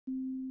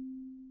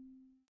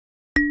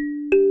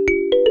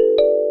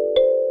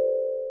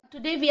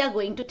Today we are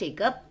going to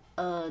take up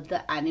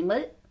the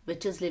animal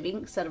which is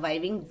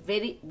surviving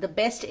the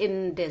best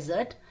in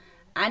desert,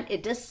 and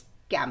it is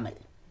camel.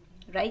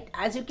 Right?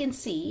 As you can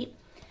see,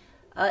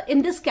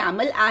 in this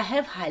camel, I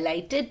have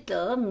highlighted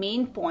the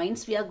main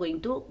points we are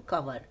going to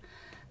cover.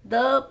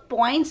 The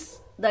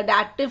points, the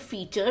adaptive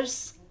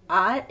features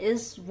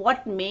is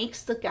what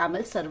makes the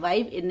camel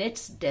survive in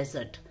its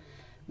desert,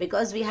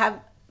 because we have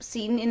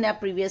seen in a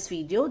previous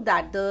video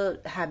that the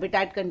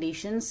habitat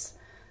conditions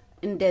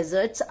in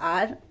deserts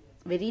are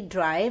very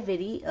dry,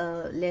 very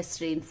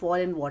less rainfall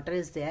and water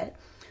is there.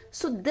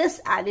 So this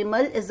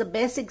animal is the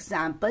best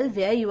example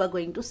where you are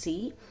going to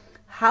see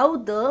how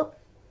the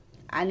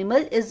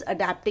animal is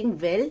adapting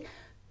well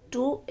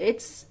to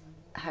its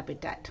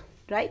habitat,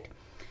 right?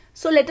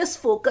 So let us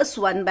focus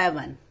one by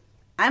one.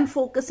 I am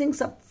focusing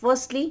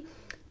firstly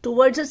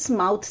towards its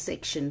mouth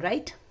section,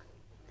 right?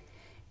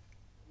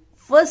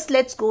 First,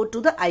 let's go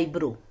to the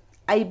eyebrow.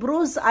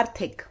 Eyebrows are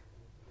thick.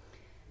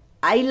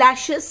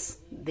 Eyelashes,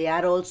 they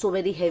are also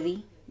very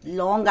heavy.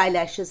 Long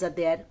eyelashes are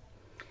there.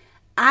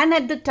 And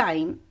at the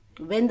time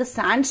when the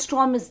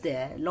sandstorm is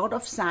there, a lot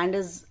of sand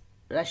is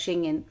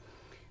rushing in,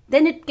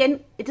 then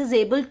it is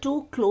able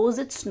to close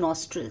its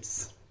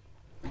nostrils.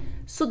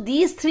 So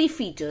these three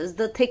features,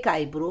 the thick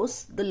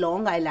eyebrows, the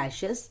long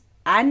eyelashes,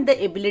 and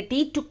the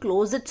ability to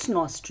close its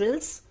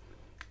nostrils,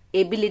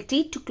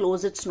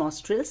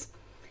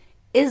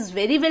 is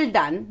very well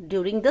done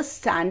during the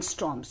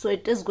sandstorm. So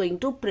it is going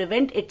to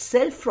prevent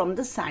itself from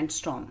the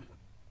sandstorm.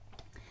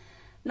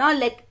 Now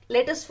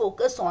let us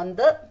focus on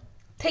the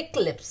thick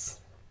lips.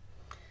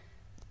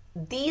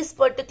 These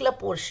particular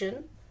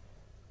portion,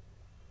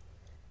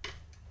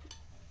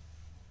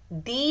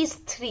 these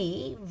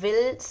three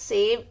will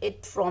save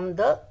it from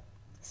the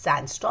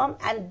sandstorm,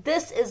 and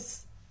this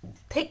is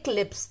thick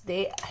lips.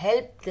 They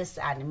help this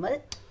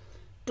animal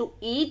to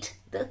eat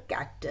the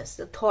cactus,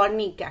 the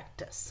thorny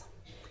cactus.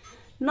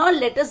 Now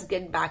let us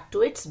get back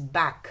to its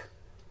back.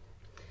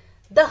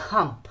 The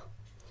hump.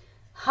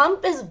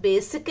 Hump is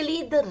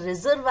basically the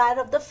reservoir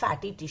of the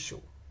fatty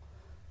tissue.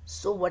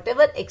 So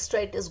whatever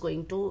extra it is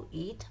going to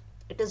eat,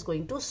 it is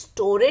going to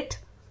store it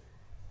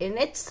in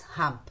its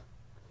hump.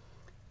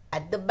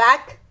 At the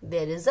back,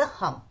 there is a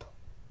hump.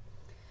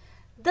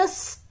 The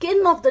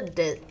skin of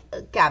the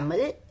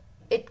camel,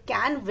 it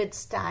can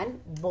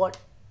withstand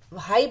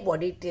high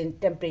body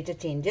temperature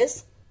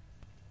changes.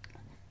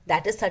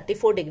 That is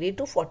 34 degree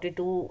to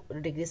 42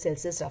 degrees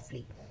Celsius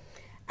roughly.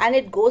 And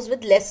it goes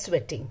with less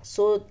sweating.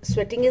 So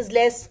sweating is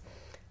less,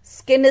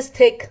 skin is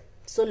thick.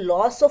 So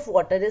loss of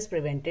water is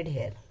prevented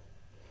here.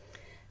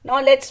 Now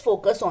let's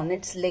focus on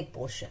its leg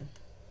portion.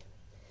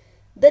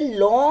 The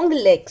long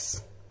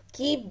legs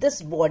keep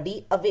this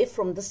body away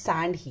from the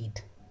sand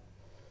heat.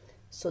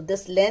 So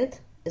this length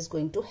is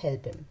going to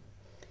help him.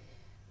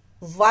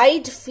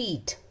 Wide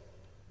feet.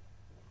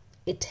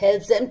 It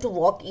helps them to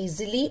walk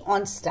easily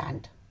on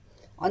sand.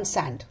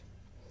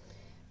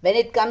 When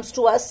it comes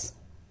to us,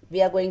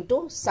 we are going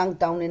to sunk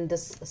down in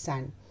this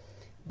sand.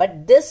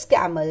 But this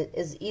camel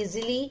is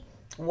easily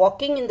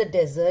walking in the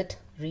desert.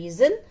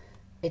 Reason,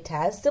 it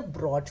has the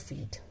broad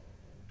feet.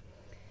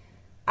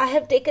 I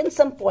have taken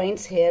some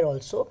points here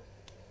also,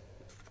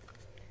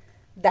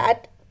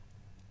 that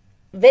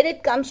when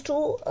it comes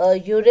to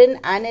urine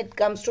and it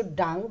comes to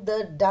dung,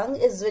 the dung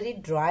is very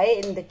dry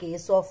in the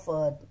case of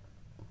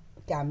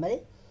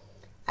camel,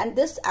 and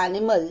this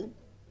animal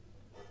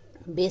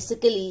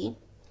basically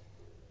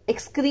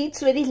excretes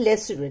very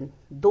less urine,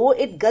 though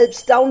it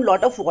gulps down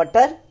lot of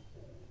water.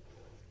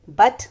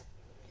 But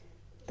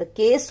the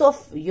case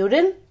of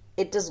urine,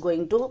 it is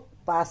going to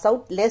pass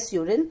out less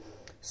urine,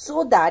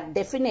 so that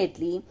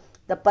definitely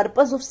the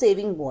purpose of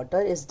saving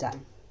water is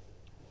done.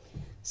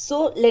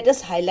 So let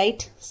us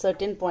highlight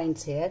certain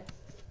points here.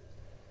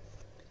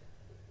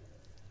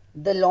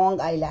 The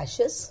long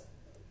eyelashes,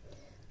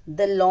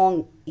 the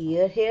long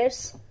ear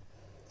hairs.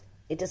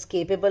 It is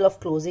capable of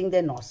closing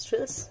their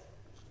nostrils.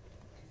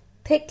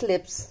 Thick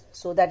lips,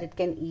 so that it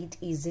can eat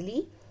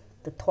easily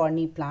the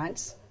thorny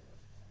plants.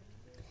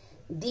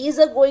 These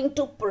are going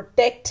to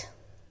protect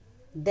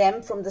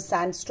them from the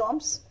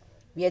sandstorms.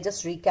 We are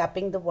just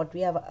recapping what we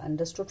have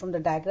understood from the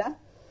diagram.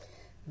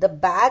 The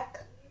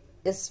back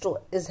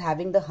is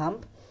having the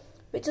hump,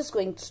 which is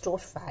going to store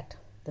fat.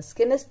 The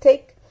skin is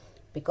thick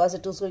because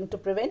it is going to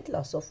prevent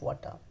loss of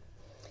water.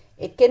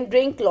 It can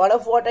drink a lot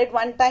of water at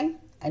one time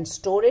and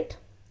store it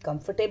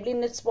comfortably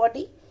in its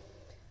body.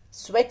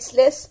 Sweats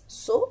less,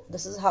 so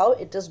this is how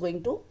it is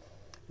going to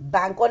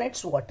bank on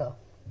its water.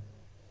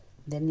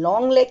 Then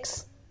long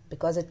legs,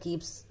 because it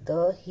keeps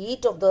the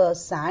heat of the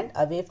sand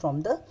away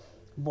from the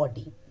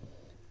body.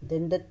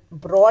 Then the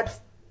broad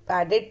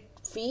padded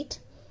feet,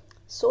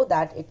 so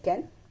that it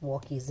can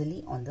walk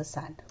easily on the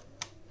sand.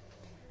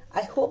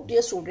 I hope,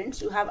 dear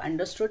students, you have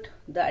understood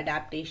the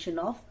adaptation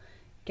of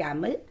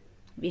camel.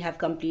 We have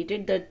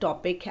completed the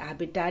topic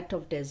habitat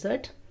of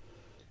desert,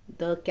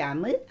 the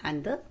camel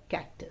and the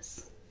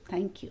cactus.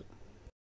 Thank you.